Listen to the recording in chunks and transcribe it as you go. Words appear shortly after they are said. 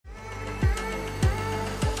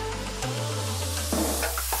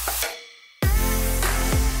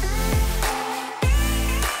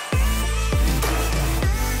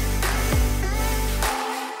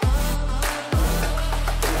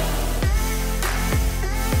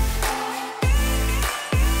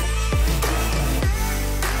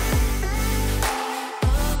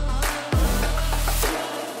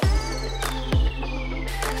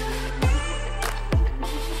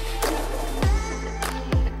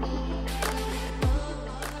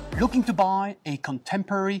Looking to buy a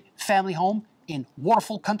contemporary family home in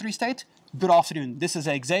Waterfall Country Estate? Good afternoon, this is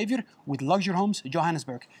Xavier with LuxLiv Homes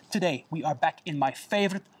Johannesburg. Today we are back in my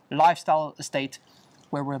favorite lifestyle estate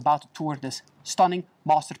where we're about to tour this stunning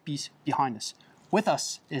masterpiece behind us. With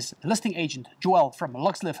us is listing agent Joelle from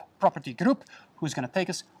LuxLiv Property Group, who's going to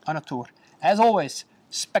take us on a tour. As always,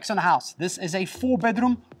 specs on the house. This is a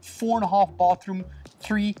 4-bedroom, 4.5 bathroom,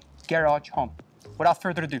 3 garage home. Without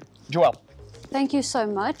further ado, Joelle. Thank you so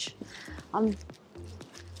much. I'm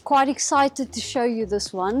quite excited to show you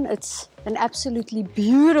this one. It's an absolutely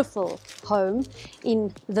beautiful home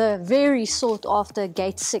in the very sought after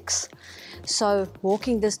Gate 6. So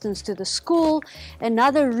walking distance to the school.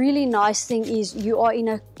 Another really nice thing is you are in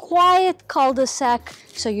a quiet cul-de-sac,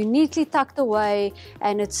 so you're neatly tucked away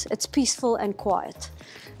and it's peaceful and quiet.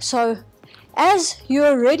 So as you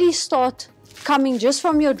already start coming just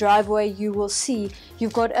from your driveway, you will see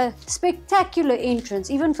you've got a spectacular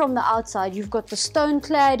entrance. Even from the outside, you've got the stone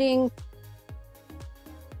cladding.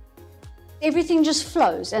 Everything just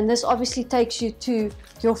flows, and this obviously takes you to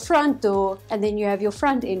your front door, and then you have your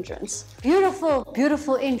front entrance. Beautiful,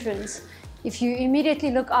 beautiful entrance. If you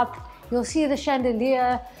immediately look up, you'll see the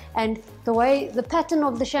chandelier and the pattern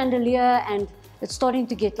of the chandelier, and it's starting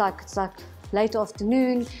to get it's like late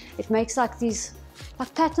afternoon. It makes like these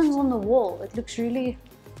patterns on the wall. It looks really,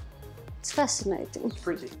 it's fascinating. It's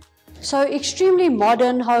pretty. So extremely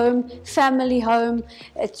modern home, family home.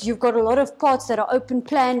 You've got a lot of parts that are open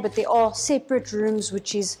plan, but there are separate rooms,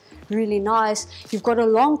 which is really nice. You've got a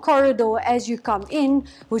long corridor as you come in,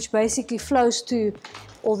 which basically flows to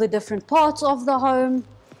all the different parts of the home.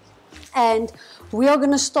 And we are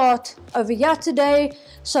going to start over here today.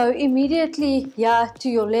 So immediately here to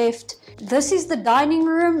your left, this is the dining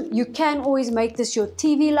room. You can always make this your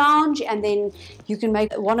TV lounge, and then you can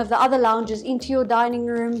make one of the other lounges into your dining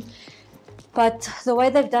room. But the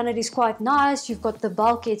way they've done it is quite nice. You've got the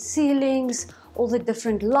bulkhead ceilings, all the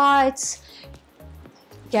different lights,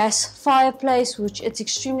 gas fireplace, which it's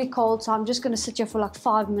extremely cold, so I'm just going to sit here for like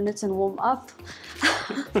 5 minutes and warm up.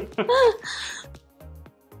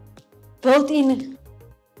 Built-in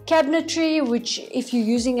cabinetry, which if you're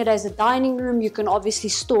using it as a dining room, you can obviously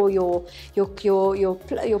store your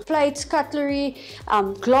plates, cutlery,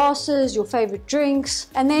 glasses, your favorite drinks.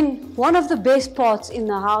 And then one of the best parts in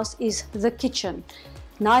the house is the kitchen.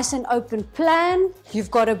 Nice and open plan.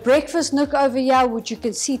 You've got a breakfast nook over here, which you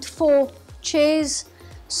can seat 4 chairs.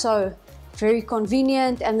 So very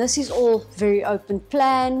convenient, and this is all very open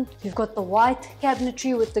plan. You've got the white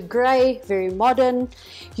cabinetry with the grey, very modern.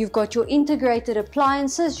 You've got your integrated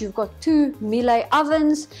appliances. You've got 2 Miele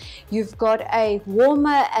ovens. You've got a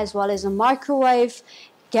warmer as well as a microwave,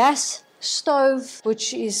 gas stove,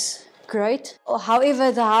 which is great.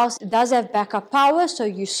 However, the house does have backup power, so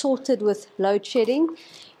you're sorted with load shedding.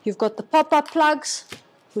 You've got the pop-up plugs,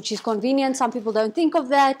 which is convenient. Some people don't think of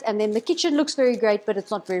that. And then the kitchen looks very great, but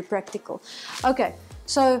it's not very practical. Okay,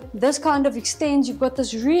 so this kind of extends. You've got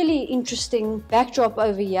this really interesting backdrop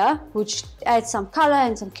over here, which adds some color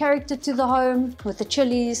and some character to the home with the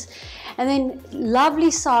chilies. And then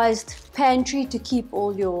lovely sized pantry to keep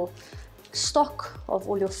all your stock of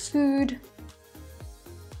all your food.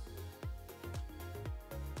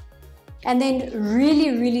 And then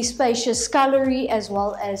really, really spacious scullery as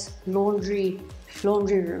well as laundry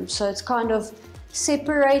room. So it's kind of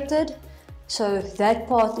separated. So that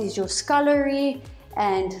part is your scullery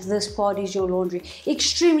and this part is your laundry.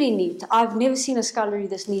 Extremely neat. I've never seen a scullery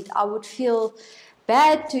this neat. I would feel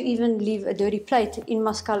bad to even leave a dirty plate in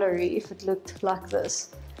my scullery if it looked like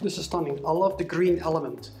this. This is stunning. I love the green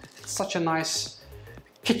element. It's such a nice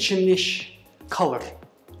kitchen-ish color.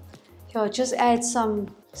 Yeah, it just adds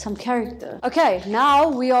some character. Okay, now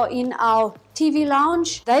we are in our TV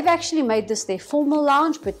lounge. They've actually made this their formal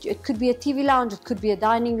lounge, but it could be a TV lounge, it could be a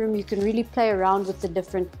dining room. You can really play around with the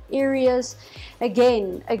different areas.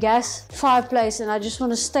 Again, a gas fireplace, and I just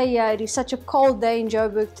want to stay here. It is such a cold day in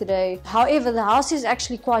Joburg today. However, the house is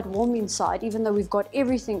actually quite warm inside, even though we've got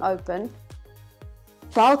everything open.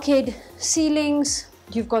 Bulkhead ceilings,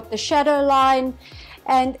 you've got the shadow line,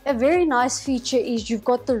 and a very nice feature is you've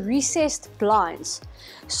got the recessed blinds.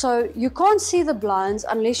 So you can't see the blinds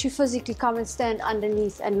unless you physically come and stand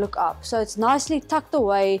underneath and look up. So it's nicely tucked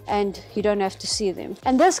away and you don't have to see them.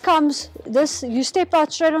 And you step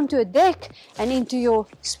out straight onto a deck and into your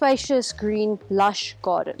spacious green lush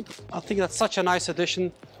garden. I think that's such a nice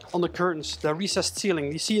addition on the curtains, the recessed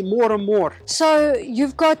ceiling. You see it more and more. So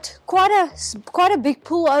you've got quite a big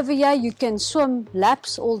pool over here. You can swim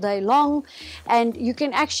laps all day long, and you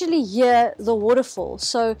can actually hear the waterfall.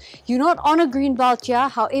 So you're not on a green belt here.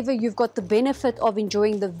 However, you've got the benefit of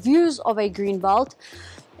enjoying the views of a green belt.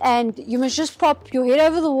 and you must just pop your head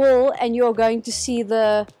over the wall and you're going to see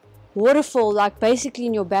the waterfall like basically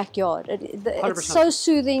in your backyard. It's so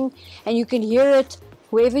soothing, and you can hear it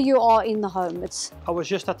wherever you are in the home. I was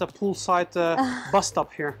just at the poolside bus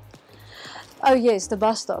stop here. Oh yes, the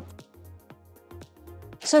bus stop.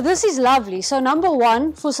 So this is lovely. So number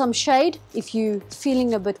one, for some shade if you're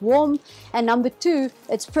feeling a bit warm, and number two,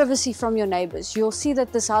 it's privacy from your neighbors. You'll see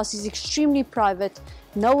that this house is extremely private.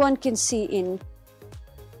 No one can see in.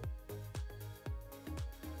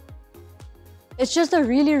 It's just a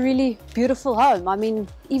really, really beautiful home. I mean,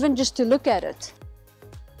 even just to look at it.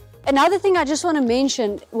 Another thing I just want to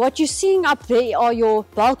mention, what you're seeing up there are your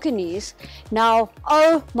balconies. Now,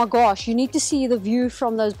 oh my gosh, you need to see the view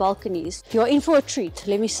from those balconies. You're in for a treat,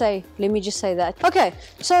 let me just say that. Okay,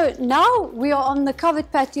 so now we are on the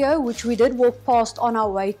covered patio, which we did walk past on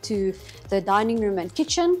our way to the dining room and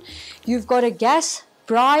kitchen. You've got a gas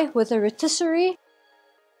braai with a rotisserie.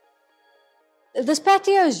 This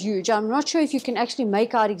patio is huge. I'm not sure if you can actually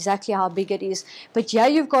make out exactly how big it is, but yeah,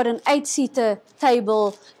 you've got an 8-seater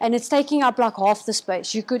table and it's taking up like half the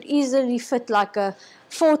space. You could easily fit like a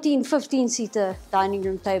 14-15-seater dining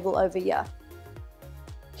room table over here.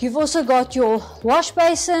 You've also got your wash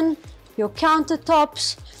basin, your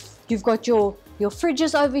countertops, you've got your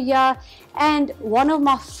fridges over here, and one of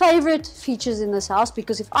my favorite features in this house,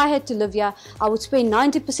 because if I had to live here, I would spend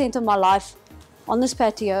 90% of my life on this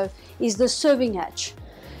patio, is the serving hatch.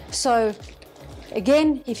 So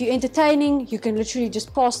again, if you're entertaining, you can literally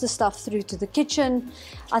just pass the stuff through to the kitchen.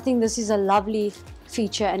 I think this is a lovely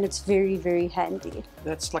feature and it's very, very handy.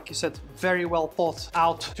 That's, like you said, very well thought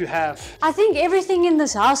out to have. I think everything in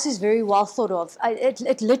this house is very well thought of.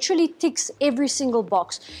 It literally ticks every single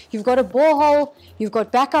box. You've got a borehole, you've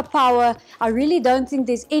got backup power. I really don't think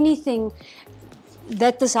there's anything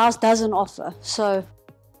that this house doesn't offer. So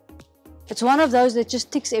it's one of those that just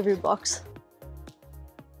ticks every box.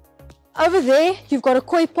 Over there, you've got a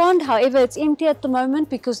koi pond. However, it's empty at the moment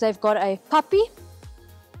because they've got a puppy.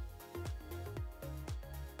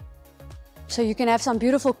 So you can have some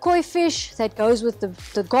beautiful koi fish that goes with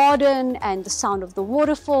the garden and the sound of the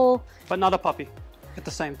waterfall. But not a puppy at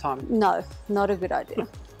the same time. No, not a good idea.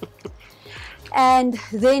 And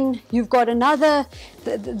then you've got another,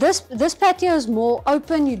 this patio is more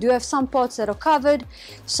open. You do have some parts that are covered.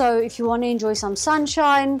 So if you want to enjoy some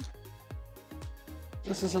sunshine.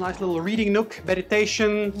 This is a nice little reading nook,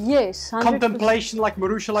 meditation. Yes. 100%. Contemplation, like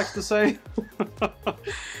Marusha likes to say.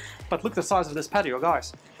 But look the size of this patio,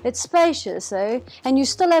 guys. It's spacious, eh? And you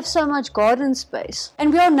still have so much garden space.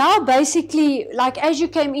 And we are now basically, like as you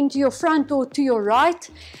came into your front door to your right,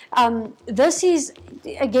 this is,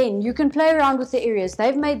 again, you can play around with the areas.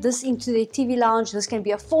 They've made this into their TV lounge. This can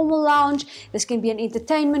be a formal lounge. This can be an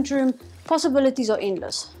entertainment room. Possibilities are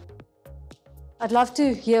endless. I'd love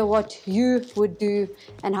to hear what you would do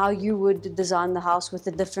and how you would design the house with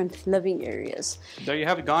the different living areas. There you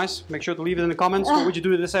have it, guys. Make sure to leave it in the comments. What would you do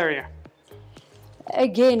with this area?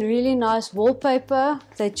 Again, really nice wallpaper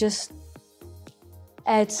that just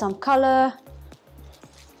adds some color.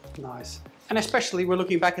 Nice. And especially we're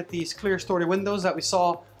looking back at these clear story windows that we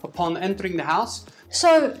saw upon entering the house.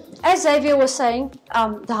 So, as Xavier was saying,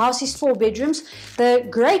 the house is 4 bedrooms. The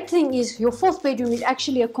great thing is your 4th bedroom is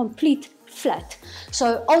actually a complete flat.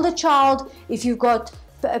 So older child, if you've got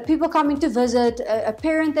people coming to visit, a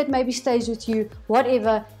parent that maybe stays with you,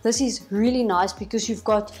 whatever, this is really nice because you've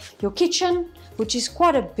got your kitchen, which is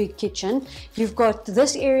quite a big kitchen. You've got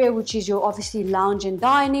this area, which is your obviously lounge and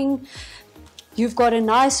dining. You've got a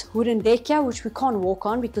nice wooden deck here, which we can't walk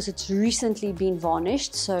on because it's recently been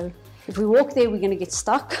varnished. So if we walk there, we're going to get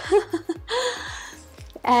stuck.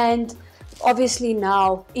 And obviously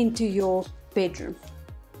now into your bedroom.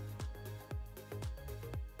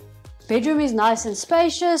 Bedroom is nice and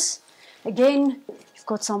spacious. Again, you've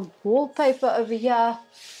got some wallpaper over here,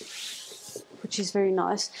 which is very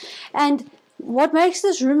nice. And what makes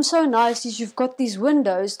this room so nice is you've got these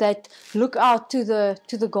windows that look out to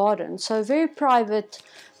the garden. So very private,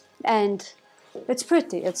 and it's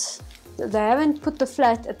pretty. They haven't put the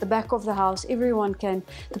flat at the back of the house. Everyone can.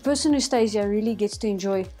 The person who stays here really gets to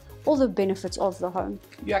enjoy all the benefits of the home.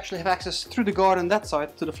 You actually have access through the garden that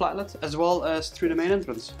side to the flatlet as well as through the main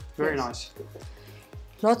entrance. Very nice.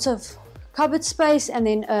 Lots of cupboard space and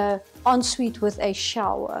then an ensuite with a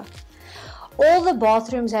shower. All the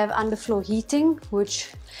bathrooms have underfloor heating,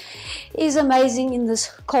 which is amazing in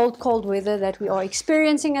this cold weather that we are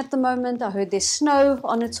experiencing at the moment. I heard there's snow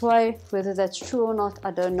on its way. Whether that's true or not,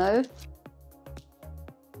 I don't know.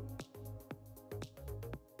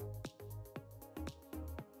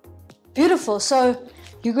 Beautiful. So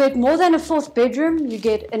you get more than a fourth bedroom, you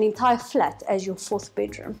get an entire flat as your fourth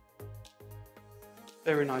bedroom.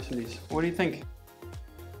 Very nice indeed. What do you think?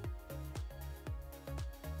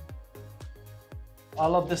 I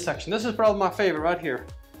love this section. This is probably my favorite right here.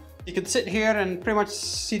 You can sit here and pretty much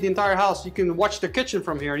see the entire house. You can watch the kitchen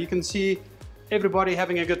from here. You can see everybody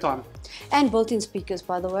having a good time. And built-in speakers,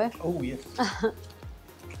 by the way. Oh yeah.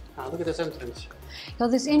 Look at this entrance. Now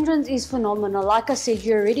this entrance is phenomenal. Like I said,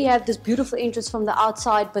 you already have this beautiful entrance from the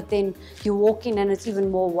outside, but then you walk in and it's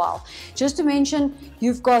even more wow. Just to mention,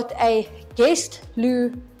 you've got a guest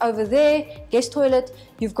loo over there, guest toilet.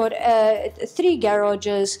 You've got 3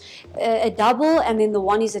 garages, a double, and then the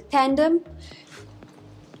one is a tandem.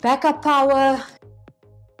 Backup power.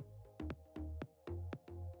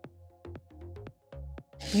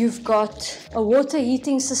 You've got a water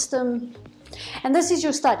heating system. And this is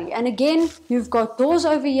your study. And again, you've got doors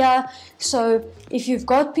over here. So if you've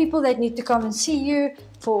got people that need to come and see you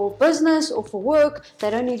for business or for work, they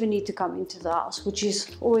don't even need to come into the house, which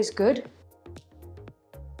is always good.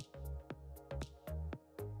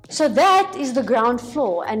 So that is the ground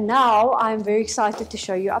floor. And now I'm very excited to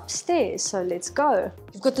show you upstairs. So let's go.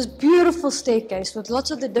 You've got this beautiful staircase with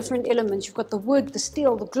lots of the different elements. You've got the wood, the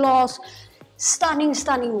steel, the glass, stunning,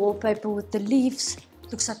 stunning wallpaper with the leaves.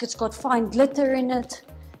 Looks like it's got fine glitter in it.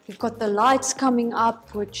 You've got the lights coming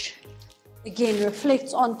up, which again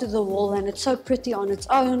reflects onto the wall, and it's so pretty on its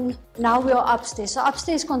own. Now we are upstairs. So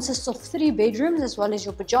upstairs consists of 3 bedrooms as well as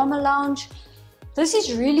your pajama lounge. This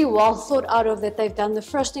is really well thought out of, that they've done the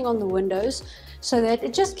frosting on the windows so that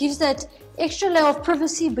it just gives that extra layer of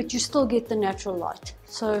privacy, but you still get the natural light.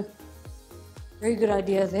 So very good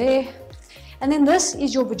idea there. And then this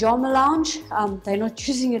is your pajama lounge. They're not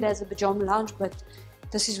using it as a pajama lounge, but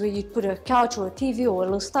this is where you'd put a couch or a TV or a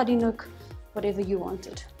little study nook, whatever you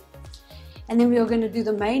wanted. And then we are going to do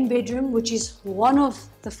the main bedroom, which is one of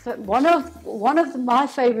my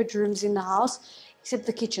favorite rooms in the house, except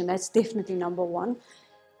the kitchen. That's definitely number 1.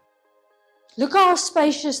 Look how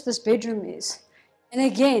spacious this bedroom is. And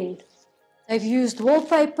again, they've used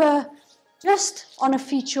wallpaper just on a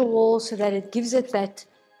feature wall so that it gives it that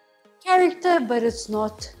character, but it's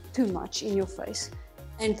not too much in your face.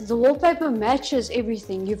 And the wallpaper matches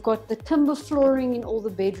everything. You've got the timber flooring in all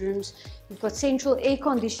the bedrooms. You've got central air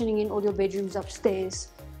conditioning in all your bedrooms upstairs.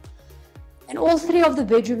 And all 3 of the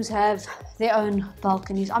bedrooms have their own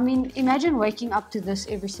balconies. I mean, imagine waking up to this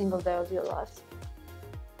every single day of your life.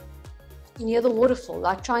 You can hear the waterfall,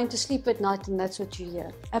 like trying to sleep at night, and that's what you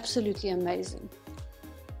hear. Absolutely amazing.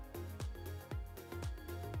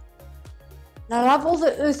 And I love all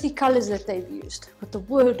the earthy colors that they've used, with the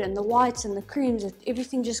wood and the whites and the creams.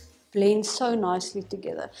 Everything just blends so nicely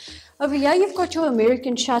together. Over here, you've got your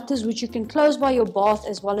American shutters, which you can close by your bath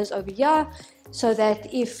as well as over here, so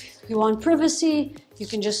that if you want privacy, you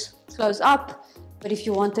can just close up. But if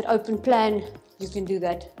you want an open plan, you can do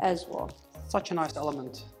that as well. Such a nice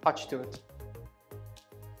element, touch to it.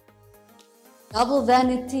 Double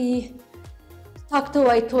vanity, tucked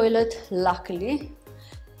away toilet, luckily.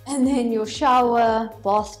 And then your shower,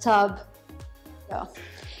 bathtub, yeah.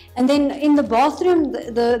 And then in the bathroom,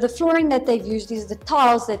 the flooring that they've used is the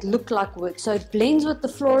tiles that look like wood. So it blends with the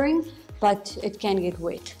flooring, but it can get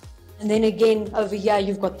wet. And then again, over here,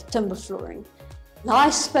 you've got the timber flooring.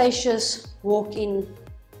 Nice, spacious walk-in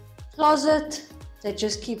closet that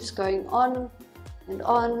just keeps going on and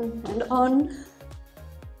on and on.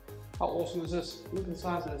 How awesome is this? Look at the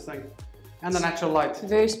size of this thing. And the natural light.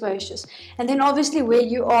 Very spacious. And then obviously where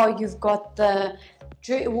you are, you've got the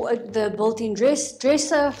built-in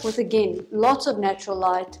dresser with, again, lots of natural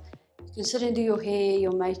light. You can sit and do your hair,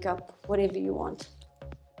 your makeup, whatever you want.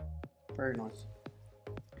 Very nice.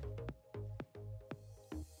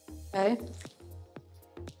 Okay.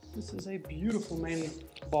 This is a beautiful main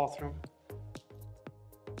bathroom.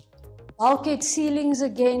 Bulkhead ceilings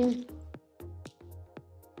again.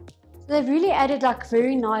 So they've really added like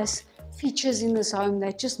very nice features in this home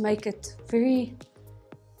that just make it very,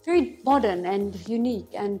 very modern and unique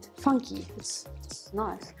and funky. It's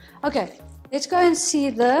nice. Okay, let's go and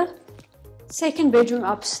see the 2nd bedroom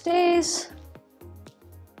upstairs.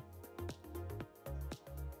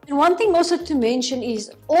 And one thing also to mention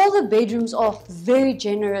is all the bedrooms are very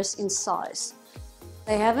generous in size.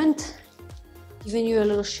 They haven't given you a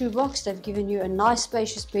little shoebox, they've given you a nice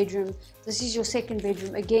spacious bedroom. This is your 2nd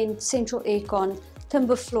bedroom. Again, central aircon,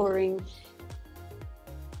 timber flooring.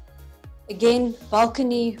 Again,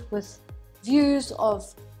 balcony with views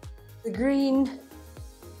of the green.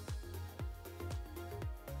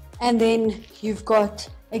 And then you've got,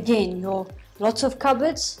 again, your lots of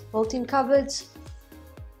cupboards, built-in cupboards.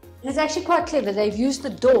 And it's actually quite clever. They've used the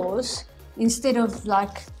doors instead of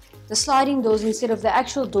like the sliding doors instead of the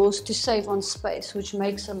actual doors to save on space, which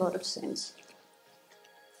makes a lot of sense.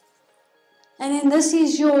 And then this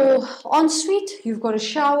is your ensuite. You've got a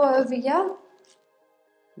shower over here.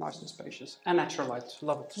 Nice and spacious. And natural light.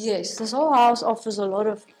 Love it. Yes, this whole house offers a lot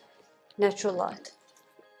of natural light.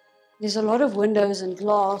 There's a lot of windows and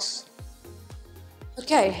glass.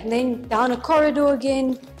 Okay, and then down a corridor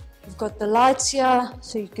again. You've got the lights here,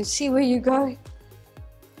 so you can see where you're going.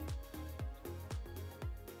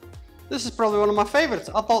 This is probably one of my favorites.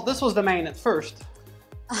 I thought this was the main at first.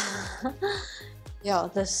 Yeah,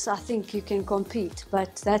 this, I think you can compete,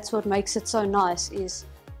 but that's what makes it so nice, is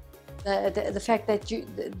the fact that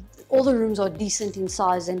all the rooms are decent in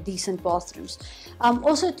size and decent bathrooms.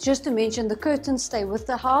 Also, just to mention, the curtains stay with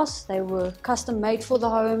the house. They were custom made for the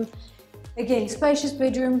home. Again, spacious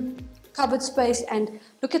bedroom, cupboard space, and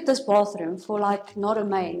look at this bathroom for like not a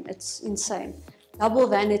main. It's insane. Double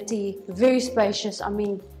vanity, very spacious. I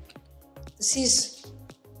mean, this is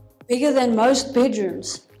bigger than most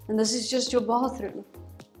bedrooms, and this is just your bathroom.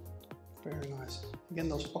 Very nice. Again,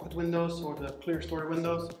 those pocket windows or the clear story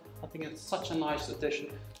windows. I think it's such a nice addition.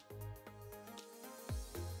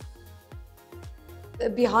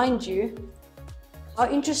 Behind you, how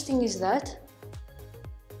interesting is that?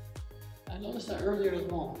 I noticed that earlier as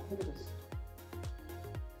well. Look at this.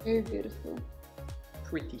 Very beautiful.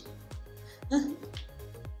 Pretty.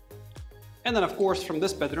 And then, of course, from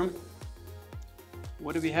this bedroom,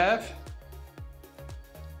 what do we have?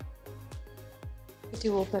 Pretty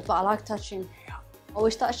wallpaper. I like touching.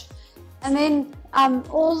 Always touch. And then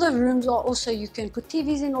all the rooms are also, you can put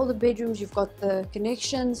TVs in all the bedrooms. You've got the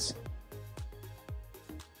connections.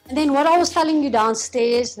 And then what I was telling you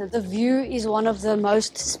downstairs, the view is one of the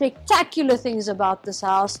most spectacular things about this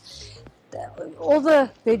house. All the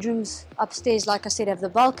bedrooms upstairs, like I said, have the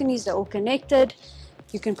balconies. They're all connected.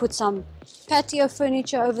 You can put some patio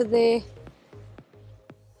furniture over there.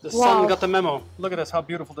 The sun got the memo. Look at this, how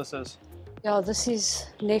beautiful this is. Yeah, this is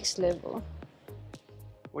next level.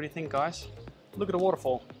 What do you think, guys? Look at the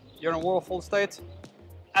waterfall. You're in Waterfall Estate,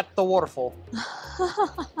 at the waterfall.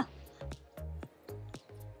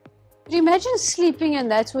 But imagine sleeping and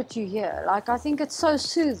that's what you hear. Like, I think it's so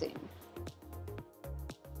soothing.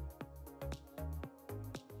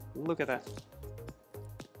 Look at that.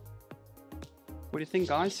 What do you think,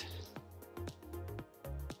 guys?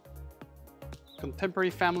 Contemporary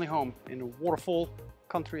family home in Waterfall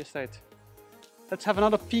Country Estate. Let's have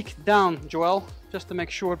another peek down, Joelle, just to make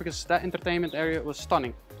sure, because that entertainment area was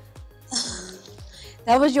stunning.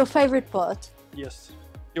 That was your favorite part? Yes.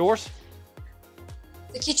 Yours?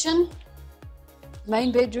 The kitchen,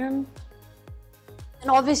 main bedroom,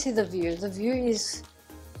 and obviously the view. The view is...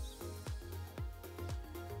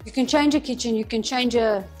 You can change a kitchen, you can change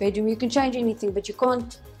a bedroom, you can change anything, but you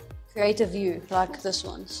can't create a view like this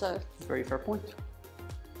one, so... Very fair point.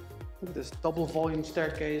 Look at this double volume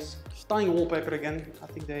staircase. Stunning wallpaper again. I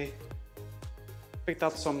think they picked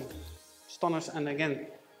out some stunners, and again,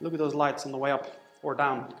 look at those lights on the way up or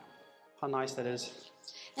down. How nice that is.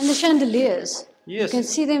 And the chandeliers. Yes, you can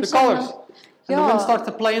see them. the colors. And the wind Yeah. starts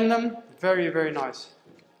to play in them. Very, very nice.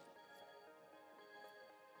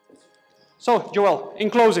 So, Joelle, in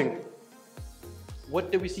closing,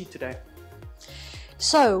 what did we see today?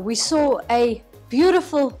 So we saw a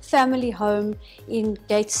beautiful family home in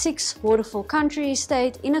Gate 6 Waterfall Country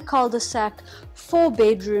Estate in a cul-de-sac, 4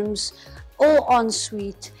 bedrooms, all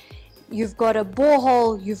ensuite. You've got a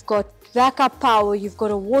borehole, you've got backup power, you've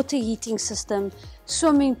got a water heating system,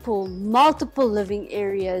 swimming pool, multiple living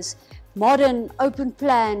areas, modern open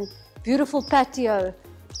plan, beautiful patio.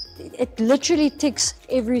 It literally ticks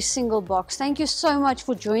every single box. Thank you so much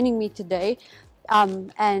for joining me today.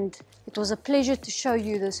 And it was a pleasure to show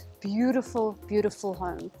you this beautiful, beautiful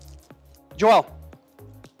home. Joelle,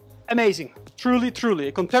 amazing. Truly, truly.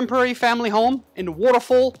 A contemporary family home in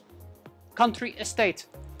Waterfall Country Estate.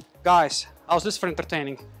 Guys, how's this for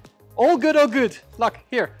entertaining? All good, all good. Look,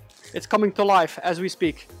 here. It's coming to life as we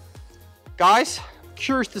speak. Guys,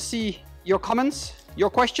 curious to see your comments, your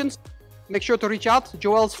questions. Make sure to reach out.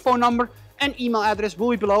 Joelle's phone number and email address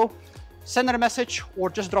will be below. Send her a message or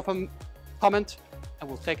just drop a comment and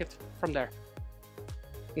we'll take it from there.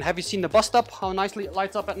 And have you seen the bus stop? How nicely it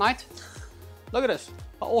lights up at night? Look at this.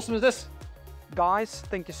 How awesome is this? Guys,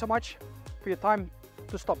 thank you so much for your time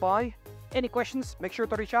to stop by. Any questions, make sure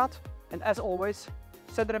to reach out. And as always,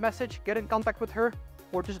 send her a message, get in contact with her,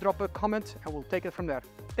 or just drop a comment and we'll take it from there.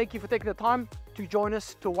 Thank you for taking the time to join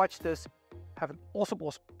us to watch this. Have an awesome,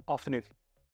 awesome afternoon.